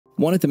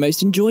One of the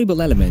most enjoyable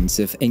elements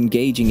of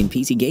engaging in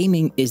PC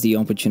gaming is the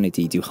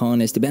opportunity to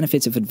harness the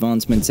benefits of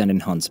advancements and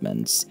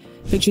enhancements.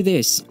 Picture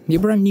this: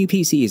 your brand new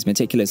PC is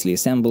meticulously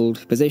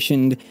assembled,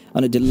 positioned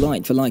on a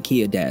delightful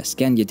IKEA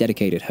desk, and your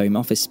dedicated home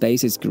office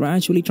space is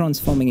gradually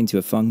transforming into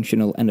a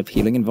functional and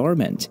appealing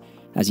environment.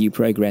 As you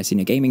progress in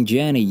your gaming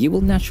journey, you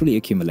will naturally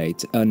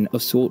accumulate an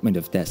assortment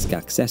of desk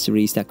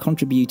accessories that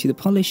contribute to the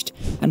polished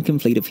and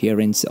complete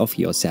appearance of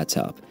your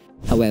setup.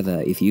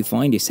 However, if you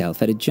find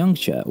yourself at a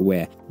juncture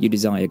where you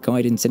desire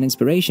guidance and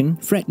inspiration,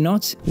 fret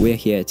not, we're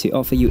here to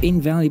offer you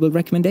invaluable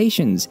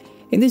recommendations.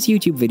 In this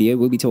YouTube video,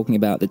 we'll be talking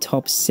about the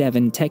top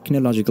 7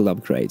 technological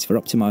upgrades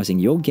for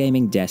optimizing your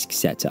gaming desk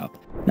setup.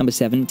 Number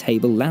 7.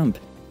 Table Lamp.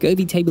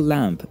 Govee Table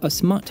Lamp, a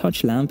smart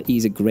touch lamp,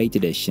 is a great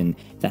addition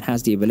that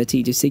has the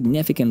ability to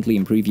significantly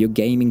improve your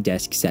gaming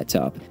desk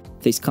setup.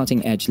 This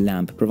cutting-edge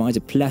lamp provides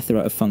a plethora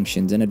of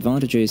functions and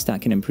advantages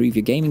that can improve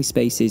your gaming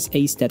space's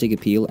aesthetic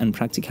appeal and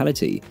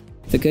practicality.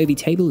 The Govee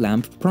Table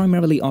Lamp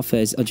primarily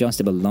offers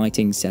adjustable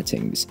lighting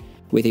settings.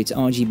 With its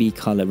RGB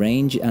color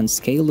range and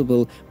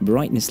scalable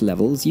brightness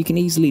levels, you can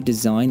easily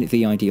design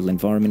the ideal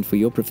environment for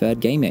your preferred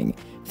gaming.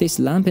 This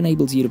lamp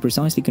enables you to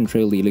precisely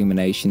control the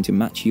illumination to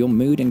match your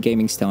mood and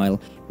gaming style,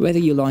 whether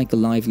you like a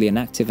lively and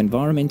active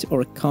environment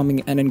or a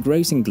calming and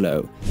engrossing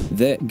glow.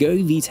 The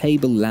Govee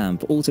Table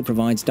Lamp also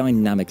provides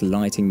dynamic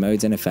lighting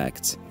modes and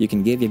effects. You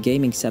can give your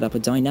gaming setup a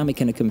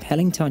dynamic and a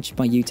compelling touch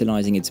by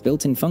utilizing its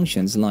built-in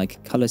functions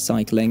like color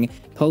cycling,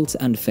 pulse,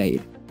 and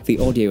fade. The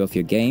audio of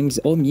your games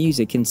or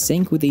music can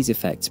sync with these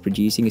effects,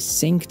 producing a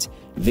synced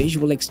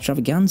visual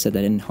extravaganza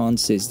that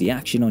enhances the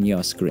action on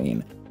your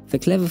screen. The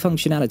clever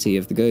functionality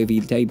of the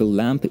Govee Table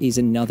Lamp is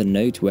another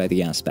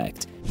noteworthy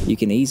aspect. You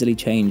can easily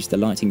change the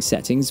lighting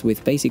settings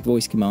with basic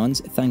voice commands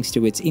thanks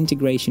to its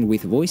integration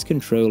with voice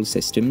control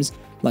systems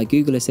like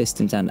Google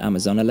Assistant and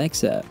Amazon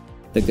Alexa.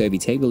 The Govee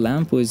Table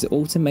Lamp was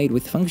also made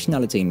with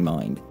functionality in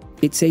mind.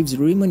 It saves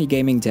room on your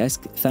gaming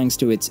desk thanks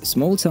to its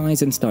small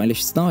size and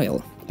stylish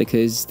style.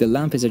 Because the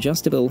lamp is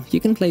adjustable, you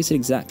can place it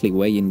exactly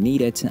where you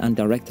need it and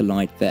direct the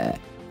light there.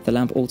 The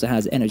lamp also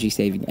has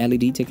energy-saving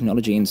LED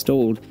technology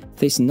installed.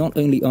 This not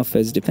only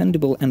offers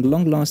dependable and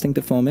long-lasting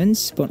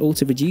performance, but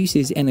also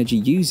reduces energy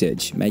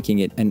usage, making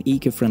it an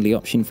eco-friendly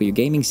option for your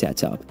gaming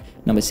setup.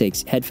 Number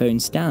 6. Headphone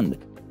Stand.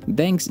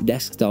 Benks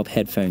Desktop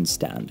Headphone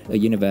Stand, a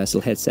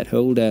universal headset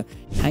holder,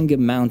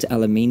 hanger-mount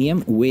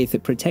aluminium with a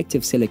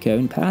protective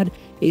silicone pad,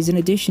 is an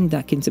addition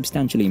that can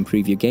substantially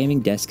improve your gaming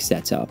desk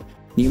setup.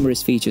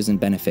 Numerous features and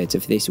benefits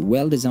of this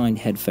well-designed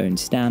headphone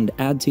stand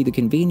add to the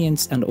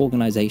convenience and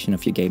organization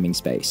of your gaming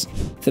space.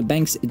 The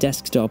Benks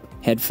Desktop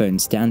Headphone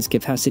Stand's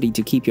capacity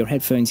to keep your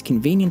headphones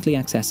conveniently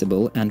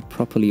accessible and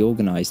properly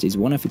organized is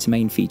one of its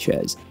main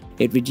features.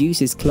 It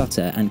reduces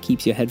clutter and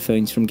keeps your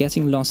headphones from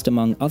getting lost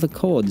among other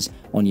cords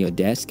on your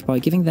desk by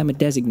giving them a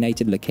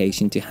designated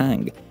location to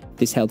hang.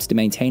 This helps to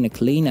maintain a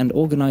clean and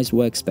organized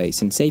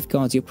workspace and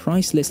safeguards your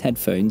priceless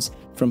headphones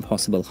from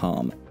possible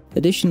harm.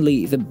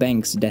 Additionally, the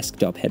Benks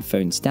Desktop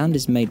Headphone Stand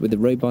is made with a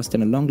robust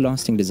and a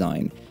long-lasting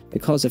design.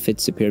 Because of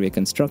its superior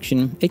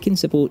construction, it can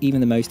support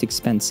even the most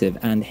expensive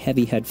and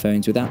heavy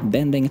headphones without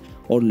bending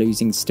or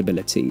losing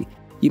stability.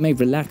 You may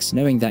relax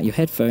knowing that your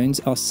headphones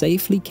are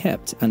safely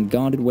kept and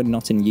guarded when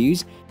not in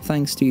use,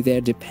 thanks to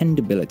their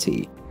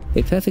dependability.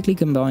 It perfectly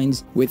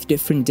combines with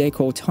different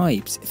decor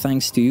types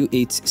thanks to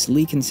its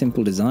sleek and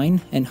simple design,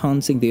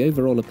 enhancing the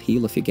overall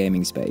appeal of your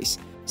gaming space.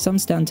 Some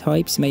stand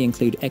types may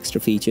include extra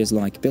features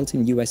like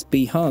built-in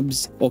USB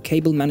hubs or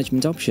cable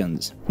management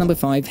options. Number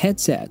 5.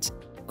 Headset.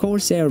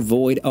 Corsair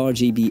Void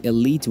RGB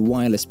Elite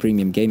Wireless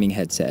Premium Gaming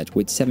Headset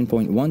with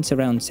 7.1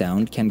 surround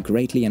sound can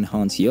greatly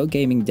enhance your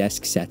gaming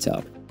desk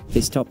setup.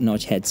 This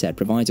top-notch headset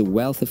provides a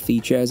wealth of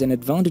features and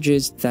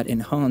advantages that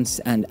enhance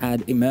and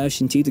add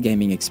immersion to the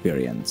gaming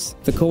experience.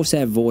 The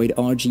Corsair Void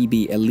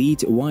RGB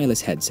Elite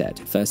Wireless Headset,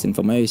 first and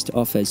foremost,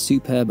 offers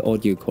superb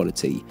audio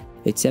quality.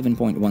 Its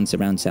 7.1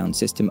 surround sound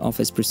system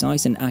offers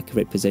precise and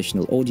accurate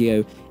positional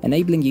audio,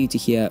 enabling you to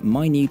hear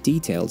minute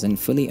details and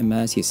fully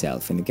immerse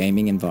yourself in the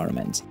gaming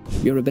environment.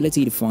 Your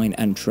ability to find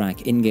and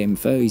track in-game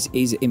foes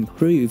is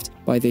improved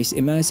by this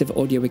immersive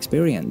audio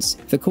experience.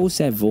 The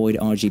Corsair Void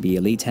RGB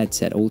Elite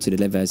headset also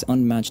delivers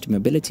unmatched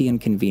mobility and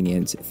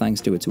convenience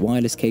thanks to its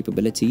wireless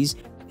capabilities.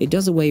 It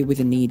does away with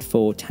the need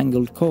for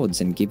tangled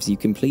cords and gives you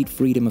complete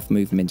freedom of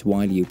movement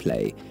while you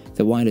play.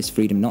 The wireless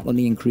freedom not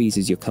only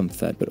increases your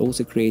comfort but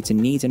also creates a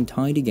neat and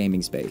tidy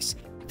gaming space.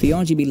 The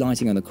RGB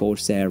lighting on the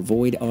Corsair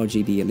Void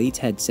RGB Elite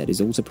headset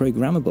is also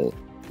programmable.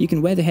 You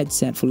can wear the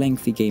headset for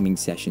lengthy gaming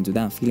sessions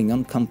without feeling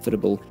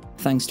uncomfortable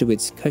thanks to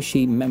its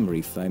cushy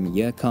memory foam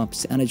ear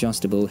cups and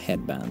adjustable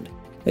headband.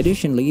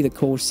 Additionally, the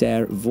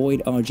Corsair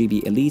Void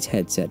RGB Elite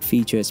headset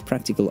features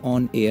practical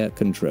on-ear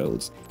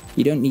controls.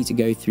 You don't need to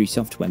go through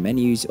software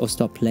menus or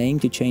stop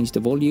playing to change the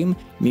volume,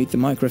 mute the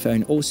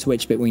microphone, or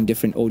switch between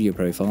different audio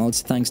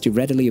profiles thanks to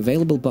readily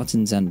available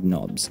buttons and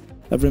knobs.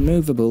 A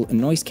removable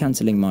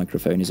noise-cancelling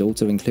microphone is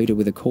also included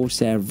with the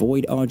Corsair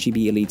Void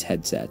RGB Elite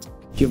headset.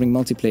 During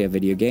multiplayer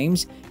video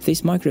games,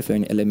 this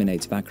microphone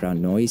eliminates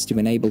background noise to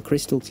enable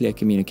crystal clear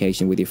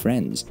communication with your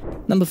friends.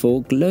 Number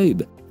 4.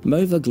 Globe.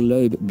 Mova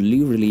Globe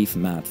Blue Relief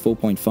Mat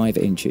 4.5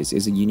 inches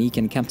is a unique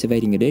and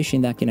captivating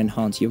addition that can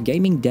enhance your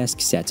gaming desk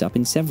setup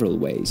in several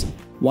ways.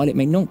 While it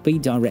may not be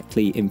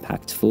directly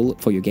impactful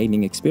for your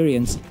gaming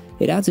experience,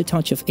 it adds a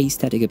touch of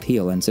aesthetic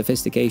appeal and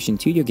sophistication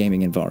to your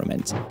gaming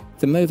environment.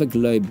 The Mova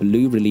Globe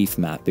Blue Relief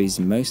Map is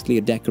mostly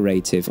a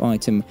decorative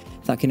item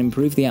that can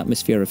improve the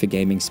atmosphere of a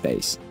gaming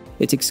space.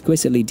 Its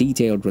exquisitely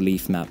detailed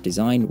relief map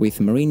design with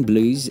marine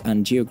blues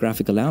and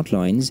geographical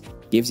outlines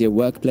gives your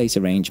workplace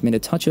arrangement a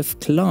touch of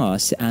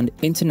class and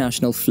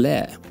international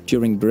flair.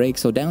 During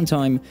breaks or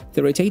downtime,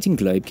 the rotating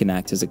globe can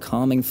act as a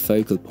calming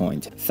focal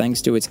point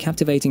thanks to its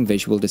captivating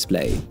visual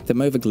display. The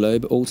Mova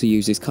Globe also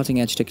uses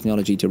cutting-edge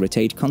technology to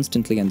rotate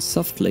constantly and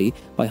softly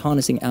by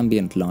harnessing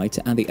ambient light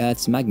and the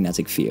Earth's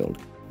magnetic field.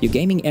 Your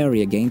gaming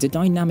area gains a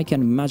dynamic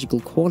and magical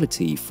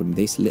quality from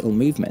this little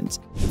movement.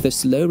 The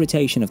slow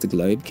rotation of the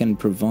globe can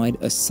provide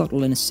a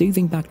subtle and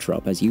soothing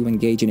backdrop as you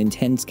engage in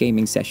intense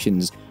gaming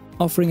sessions,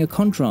 offering a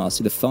contrast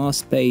to the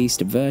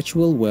fast-paced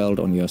virtual world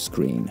on your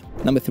screen.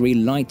 Number 3.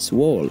 Lights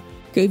Wall.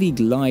 Govee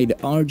Glide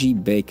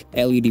RGBIC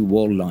LED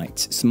Wall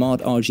Lights. Smart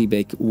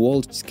RGBIC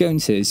wall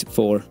sconces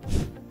for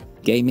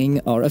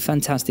gaming are a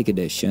fantastic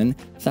addition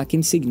that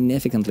can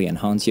significantly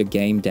enhance your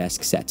game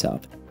desk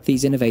setup.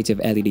 These innovative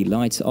LED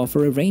lights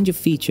offer a range of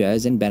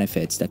features and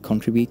benefits that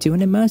contribute to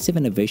an immersive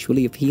and a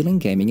visually appealing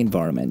gaming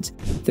environment.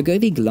 The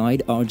Govee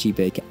Glide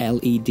RGBIC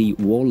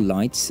LED wall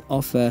lights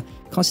offer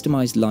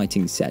customized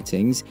lighting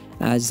settings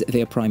as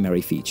their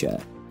primary feature.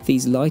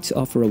 These lights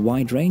offer a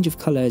wide range of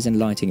colors and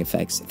lighting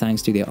effects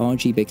thanks to their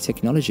RGBIC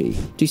technology.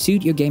 To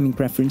suit your gaming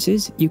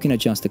preferences, you can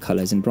adjust the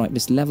colors and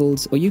brightness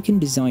levels, or you can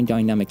design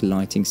dynamic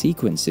lighting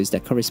sequences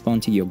that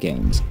correspond to your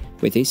games.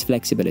 With this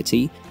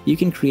flexibility, you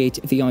can create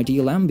the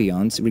ideal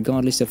ambiance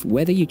regardless of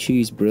whether you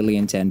choose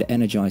brilliant and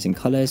energizing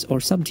colors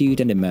or subdued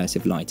and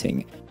immersive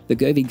lighting. The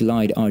Govee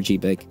Glide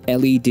RGBIC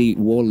LED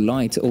wall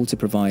lights also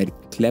provide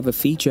clever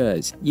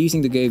features.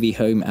 Using the Govee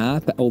Home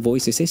app or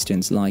voice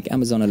assistants like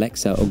Amazon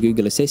Alexa or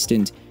Google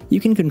Assistant, you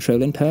can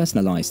control and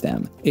personalize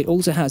them. It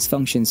also has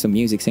functions for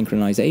music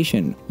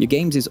synchronization. Your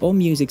games' or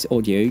music's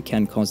audio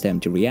can cause them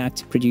to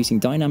react, producing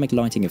dynamic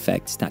lighting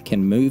effects that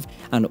can move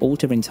and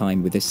alter in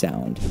time with the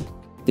sound.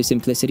 The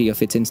simplicity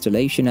of its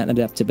installation and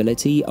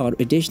adaptability are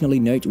additionally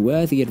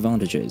noteworthy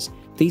advantages.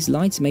 These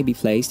lights may be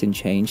placed and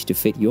changed to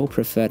fit your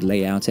preferred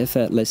layout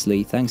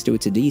effortlessly thanks to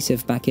its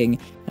adhesive backing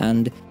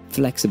and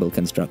flexible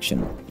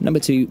construction. Number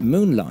 2.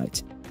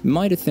 Moonlight.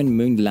 Midathon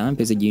Moon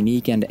Lamp is a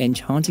unique and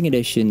enchanting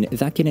addition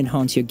that can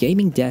enhance your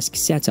gaming desk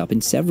setup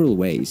in several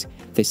ways.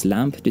 This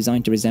lamp,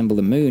 designed to resemble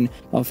the moon,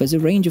 offers a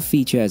range of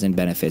features and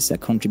benefits that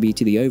contribute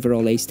to the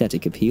overall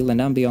aesthetic appeal and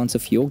ambiance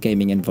of your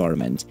gaming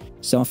environment.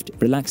 Soft,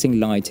 relaxing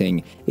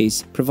lighting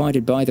is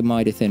provided by the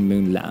Midathon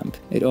Moon Lamp.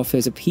 It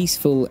offers a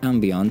peaceful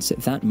ambiance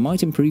that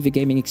might improve your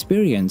gaming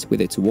experience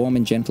with its warm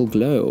and gentle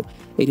glow.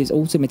 It is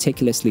also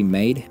meticulously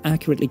made,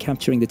 accurately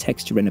capturing the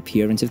texture and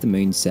appearance of the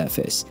moon's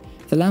surface.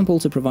 The lamp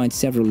also provides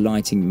several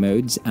lighting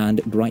modes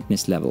and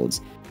brightness levels.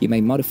 You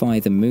may modify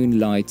the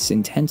moonlight's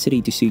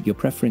intensity to suit your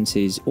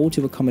preferences or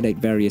to accommodate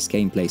various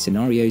gameplay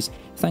scenarios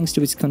thanks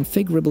to its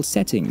configurable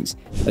settings.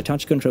 A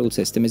touch control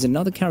system is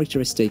another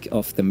characteristic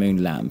of the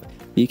moon lamp.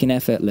 You can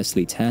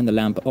effortlessly turn the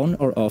lamp on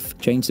or off,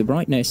 change the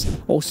brightness,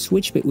 or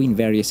switch between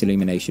various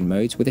illumination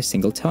modes with a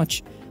single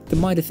touch. The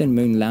Midathon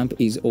Moon Lamp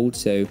is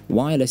also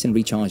wireless and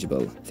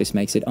rechargeable. This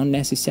makes it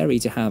unnecessary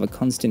to have a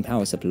constant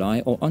power supply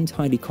or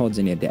untidy cords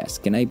on your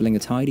desk, enabling a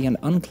tidy and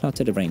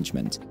uncluttered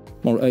arrangement.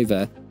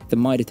 Moreover, the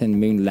Midathon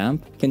Moon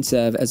Lamp can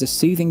serve as a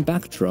soothing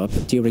backdrop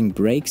during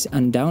breaks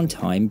and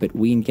downtime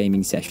between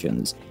gaming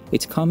sessions.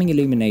 Its calming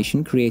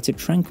illumination creates a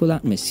tranquil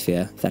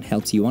atmosphere that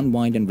helps you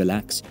unwind and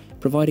relax,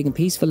 providing a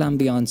peaceful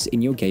ambiance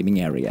in your gaming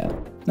area.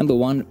 Number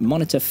 1.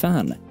 Monitor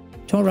Fan.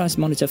 Toras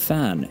Monitor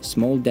Fan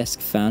Small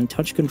Desk Fan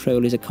Touch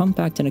Control is a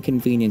compact and a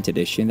convenient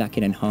addition that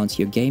can enhance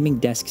your gaming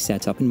desk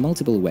setup in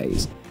multiple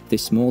ways.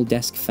 This small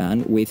desk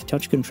fan with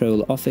touch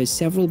control offers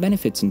several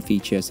benefits and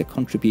features that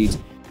contribute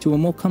to a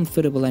more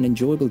comfortable and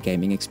enjoyable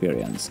gaming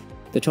experience.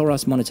 The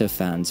Toras Monitor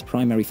Fan's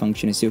primary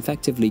function is to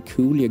effectively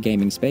cool your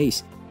gaming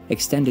space.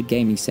 Extended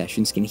gaming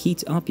sessions can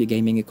heat up your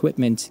gaming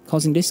equipment,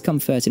 causing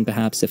discomfort and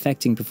perhaps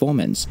affecting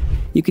performance.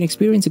 You can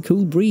experience a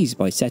cool breeze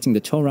by setting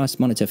the Toras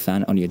Monitor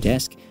Fan on your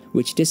desk,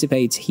 which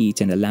dissipates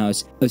heat and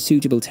allows a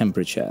suitable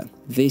temperature.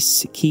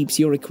 This keeps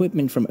your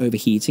equipment from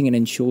overheating and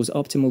ensures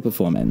optimal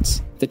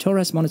performance. The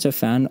Toras Monitor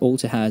Fan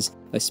also has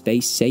a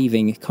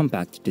space-saving,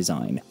 compact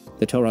design.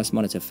 The Toras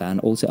Monitor Fan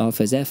also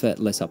offers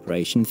effortless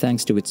operation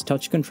thanks to its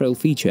touch control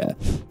feature.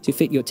 To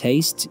fit your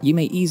taste, you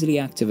may easily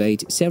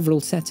activate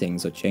several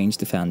settings or change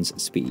the fan's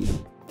speed.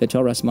 The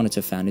Toras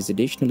Monitor Fan is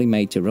additionally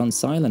made to run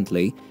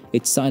silently.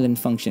 Its silent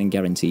function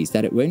guarantees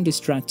that it won't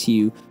distract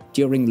you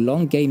during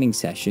long gaming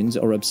sessions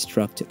or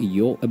obstruct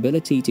your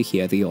ability to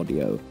hear the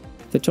audio.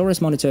 The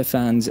Taurus Monitor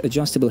fan's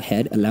adjustable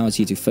head allows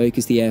you to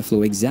focus the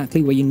airflow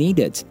exactly where you need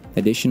it.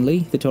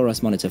 Additionally, the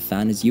Taurus Monitor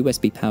fan is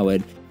USB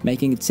powered,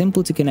 making it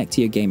simple to connect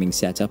to your gaming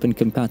setup and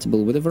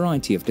compatible with a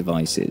variety of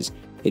devices.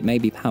 It may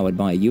be powered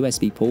by a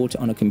USB port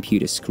on a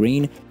computer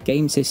screen,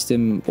 game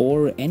system,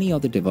 or any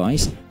other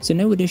device, so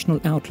no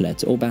additional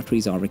outlets or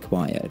batteries are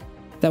required.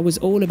 That was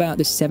all about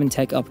the 7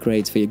 tech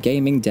upgrades for your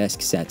gaming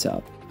desk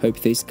setup. Hope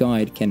this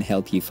guide can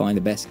help you find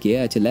the best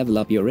gear to level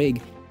up your rig.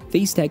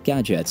 These tech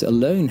gadgets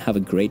alone have a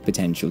great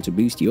potential to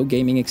boost your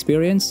gaming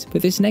experience,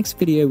 but this next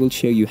video will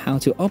show you how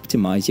to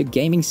optimize your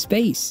gaming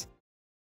space.